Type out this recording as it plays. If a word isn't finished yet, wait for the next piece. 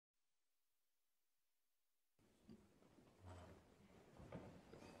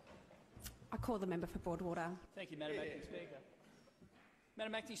call the member for Broadwater. Thank you, Madam Acting Speaker.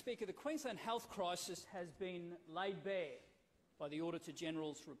 Madam Acting Speaker, the Queensland health crisis has been laid bare by the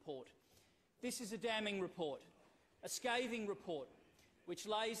Auditor-General's report. This is a damning report, a scathing report, which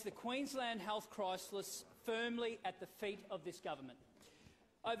lays the Queensland health crisis firmly at the feet of this government.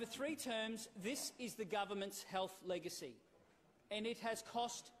 Over 3 terms, this is the government's health legacy, and it has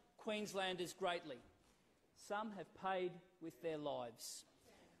cost Queenslanders greatly. Some have paid with their lives.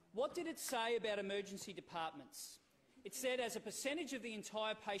 What did it say about emergency departments? It said as a percentage of the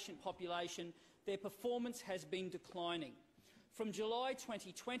entire patient population, their performance has been declining. From July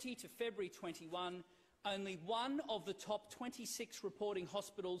 2020 to February 21, only one of the top 26 reporting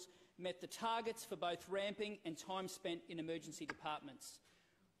hospitals met the targets for both ramping and time spent in emergency departments.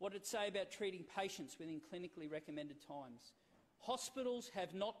 What did it say about treating patients within clinically recommended times? Hospitals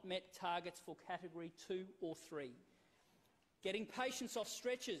have not met targets for Category 2 or 3. Getting patients off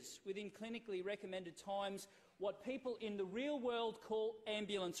stretchers within clinically recommended times, what people in the real world call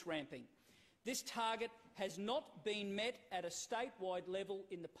ambulance ramping. This target has not been met at a statewide level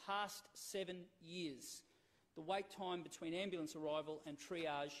in the past 7 years. The wait time between ambulance arrival and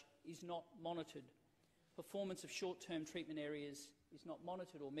triage is not monitored. Performance of short-term treatment areas is not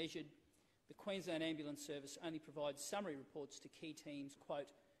monitored or measured. The Queensland Ambulance Service only provides summary reports to key teams,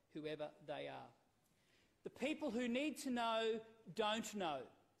 quote, whoever they are. The people who need to know don't know.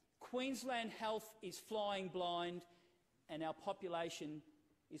 Queensland Health is flying blind and our population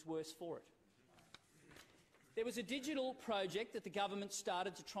is worse for it. There was a digital project that the government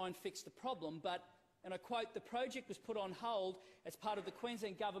started to try and fix the problem, but, and I quote, the project was put on hold as part of the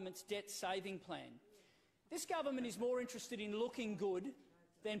Queensland Government's debt-saving plan. This government is more interested in looking good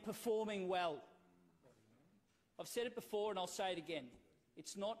than performing well. I've said it before and I'll say it again.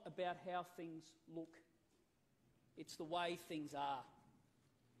 It's not about how things look. It's the way things are.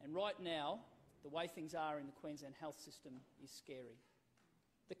 And right now, the way things are in the Queensland health system is scary.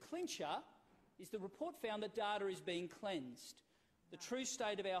 The clincher is the report found that data is being cleansed. The true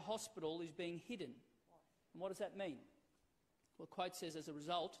state of our hospital is being hidden. And what does that mean? Well, the quote says, as a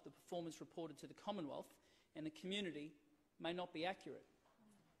result, the performance reported to the Commonwealth and the community may not be accurate.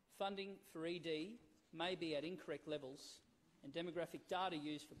 Funding for ED may be at incorrect levels, and demographic data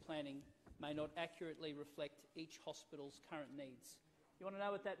used for planning may not accurately reflect each hospital's current needs. You want to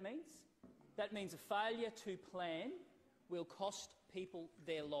know what that means? That means a failure to plan will cost people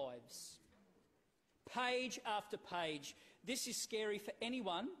their lives. Page after page. This is scary for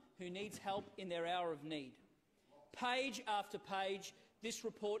anyone who needs help in their hour of need. Page after page, this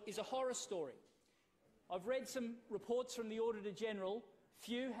report is a horror story. I've read some reports from the Auditor-General.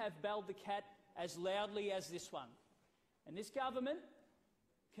 Few have belled the cat as loudly as this one. And this government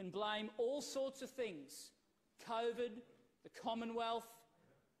can blame all sorts of things: COVID, the Commonwealth,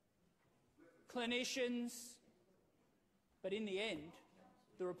 clinicians. But in the end,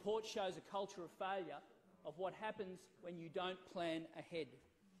 the report shows a culture of failure of what happens when you don't plan ahead.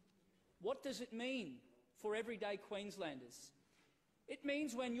 What does it mean for everyday Queenslanders? It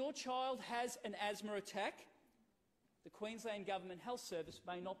means when your child has an asthma attack, the Queensland Government Health Service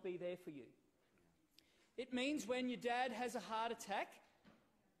may not be there for you. It means when your dad has a heart attack,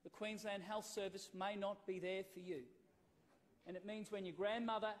 the Queensland Health Service may not be there for you. And it means when your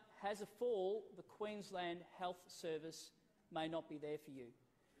grandmother has a fall, the Queensland Health Service may not be there for you.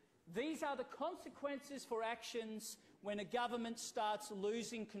 These are the consequences for actions when a government starts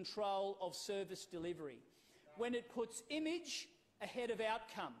losing control of service delivery, when it puts image ahead of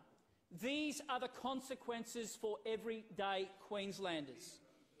outcome. These are the consequences for everyday Queenslanders.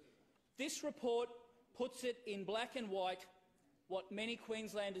 This report puts it in black and white what many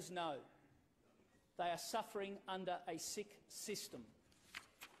Queenslanders know. They are suffering under a sick system.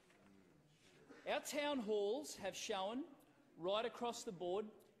 Our town halls have shown, right across the board,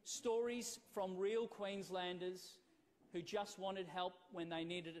 stories from real Queenslanders who just wanted help when they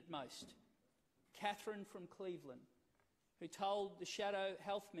needed it most. Catherine from Cleveland, who told the Shadow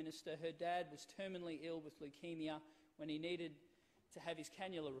Health Minister her dad was terminally ill with leukaemia when he needed to have his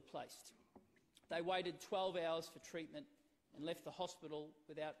cannula replaced. They waited 12 hours for treatment and left the hospital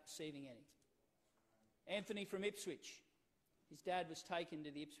without receiving any. Anthony from Ipswich. His dad was taken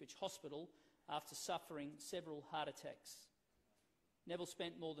to the Ipswich Hospital after suffering several heart attacks. Neville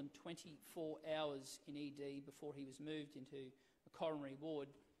spent more than 24 hours in ED before he was moved into a coronary ward.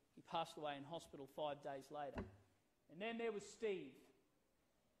 He passed away in hospital 5 days later. And then there was Steve,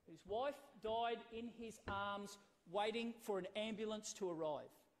 whose wife died in his arms waiting for an ambulance to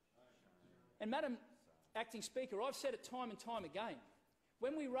arrive. And, Madam Acting Speaker, I've said it time and time again,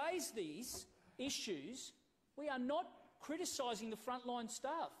 when we raise these issues, we are not criticising the frontline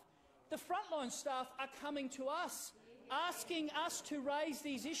staff. The frontline staff are coming to us, asking us to raise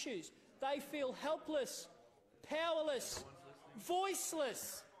these issues. They feel helpless, powerless,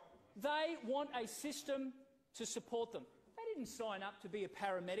 voiceless. They want a system to support them. They didn't sign up to be a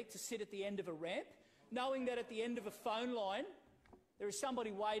paramedic to sit at the end of a ramp, knowing that at the end of a phone line there is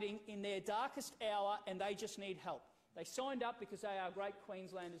somebody waiting in their darkest hour and they just need help. They signed up because they are great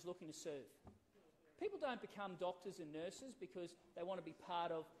Queenslanders looking to serve. People don't become doctors and nurses because they want to be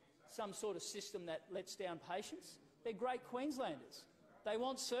part of some sort of system that lets down patients. They're great Queenslanders. They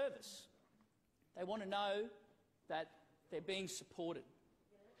want service. They want to know that they're being supported.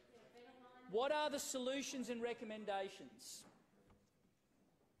 What are the solutions and recommendations?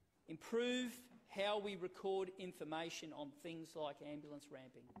 Improve how we record information on things like ambulance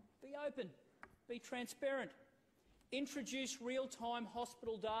ramping. Be open. Be transparent. Introduce real-time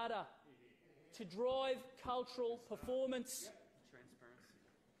hospital data to drive cultural performance.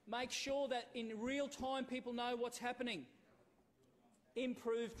 Make sure that in real time people know what's happening.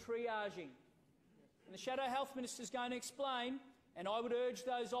 Improve triaging. And the Shadow Health Minister is going to explain, and I would urge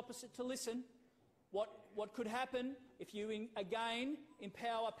those opposite to listen, what could happen if you again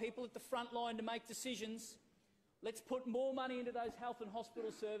empower people at the front line to make decisions. Let's put more money into those health and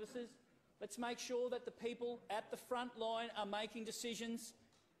hospital services. Let's make sure that the people at the front line are making decisions.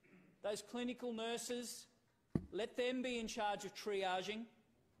 Those clinical nurses, let them be in charge of triaging.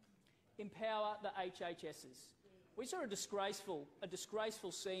 Empower the HHSs. We saw a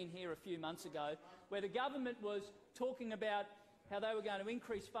disgraceful scene here a few months ago where the government was talking about how they were going to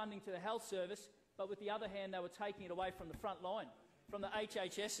increase funding to the health service, but with the other hand they were taking it away from the front line, from the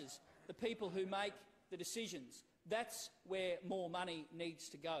HHSs, the people who make the decisions. That's where more money needs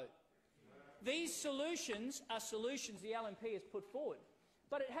to go. These solutions are solutions the LNP has put forward,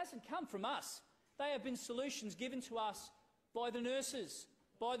 but it hasn't come from us. They have been solutions given to us by the nurses,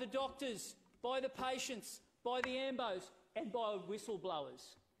 by the doctors, by the patients, by the AMBOs and by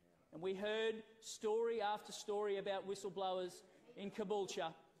whistleblowers. And we heard story after story about whistleblowers in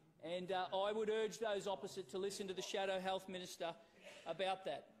Caboolture, and I would urge those opposite to listen to the Shadow Health Minister about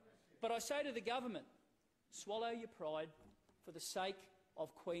that. But I say to the government, swallow your pride for the sake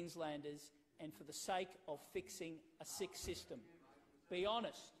of Queenslanders and for the sake of fixing a sick system. Be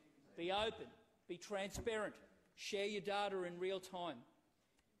honest, be open, be transparent, share your data in real time.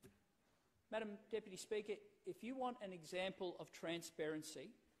 Madam Deputy Speaker, if you want an example of transparency,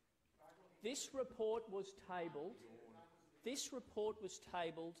 this report was tabled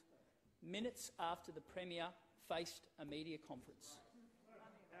minutes after the Premier faced a media conference.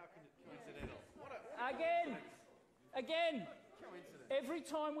 Again, every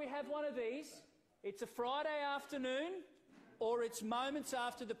time we have one of these, it's a Friday afternoon or it's moments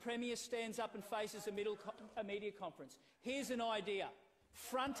after the Premier stands up and faces a media conference. Here's an idea.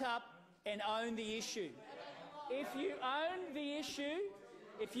 Front up and own the issue. If you own the issue,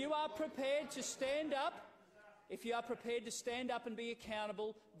 if you are prepared to stand up, and be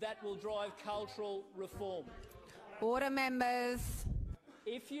accountable, that will drive cultural reform. Order, members.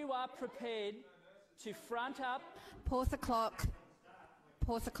 If you are prepared to front up... Pause the clock.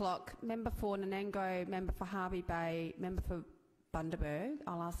 Pause the clock. Member for Nanango, member for Harvey Bay, member for Bundaberg,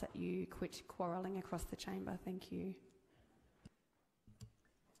 I'll ask that you quit quarrelling across the chamber. Thank you.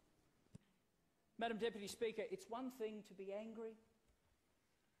 Madam Deputy Speaker, it's one thing to be angry.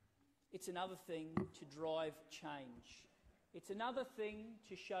 It's another thing to drive change. It's another thing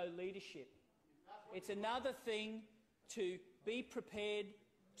to show leadership. It's another thing to be prepared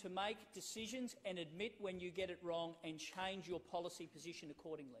to make decisions and admit when you get it wrong and change your policy position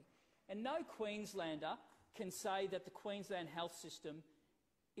accordingly. And no Queenslander can say that the Queensland health system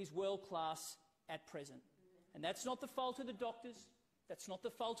is world-class at present. And that's not the fault of the doctors, that's not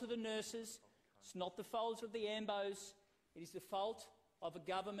the fault of the nurses, it's not the fault of the AMBOs, it is the fault of a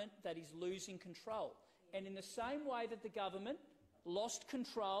government that is losing control. And in the same way that the government lost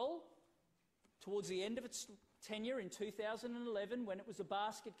control towards the end of its tenure in 2011 when it was a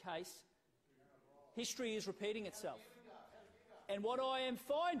basket case, history is repeating itself. And what I am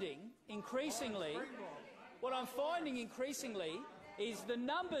finding increasingly is the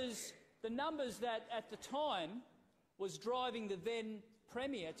numbers that at the time was driving the then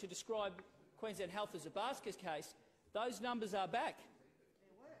Premier to describe Queensland Health as a basket case, those numbers are back.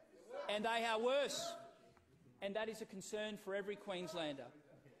 And they are worse. And that is a concern for every Queenslander.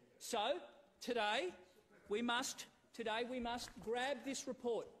 So, today we must grab this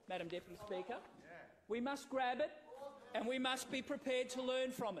report, Madam Deputy Speaker. We must grab it and we must be prepared to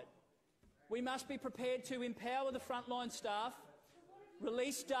learn from it. We must be prepared to empower the frontline staff,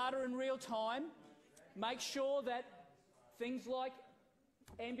 release data in real time, make sure that things like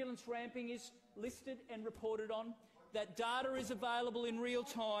Ambulance ramping is listed and reported on. That data is available in real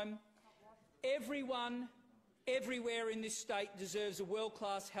time. Everyone, everywhere in this state deserves a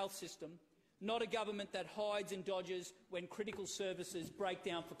world-class health system, not a government that hides and dodges when critical services break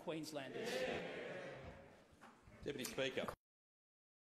down for Queenslanders. Deputy Speaker.